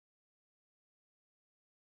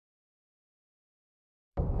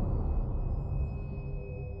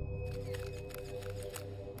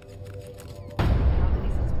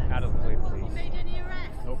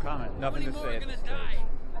Nothing to say at this stage.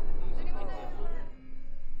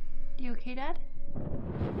 You okay, Dad?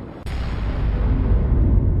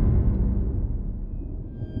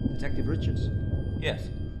 Detective Richards. Yes.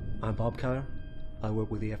 I'm Bob Kyer. I work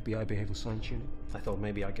with the FBI Behavioral Science Unit. I thought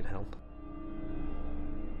maybe I could help.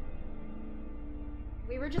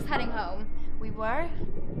 We were just heading home. We were?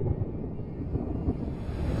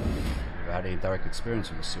 You've had any direct experience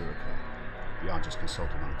with a serial killer, beyond just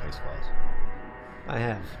consulting on case files? I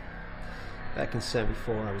have. Back in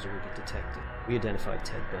 '74, I was a rookie detective. We identified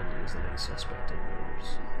Ted Bundy as the main suspect in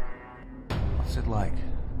murders. What's it like,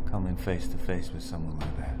 coming face to face with someone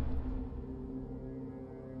like that?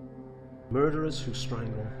 Murderers who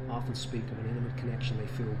strangle often speak of an intimate connection they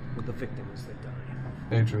feel with the victim as they die.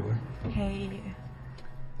 Hey, Driller. Hey.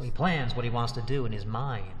 Well, he plans what he wants to do in his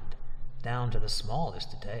mind, down to the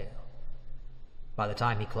smallest detail. By the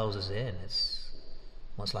time he closes in, it's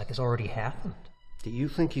almost like it's already happened. Do you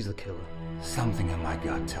think he's the killer? Something in my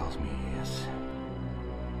gut tells me he is.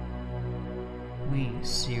 We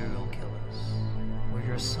serial killers, we're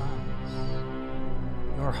your sons,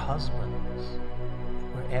 your husbands,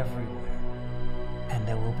 we're everywhere. And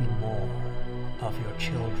there will be more of your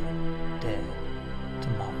children dead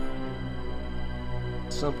tomorrow.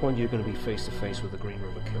 At some point you're going to be face to face with the Green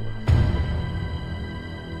River Killer.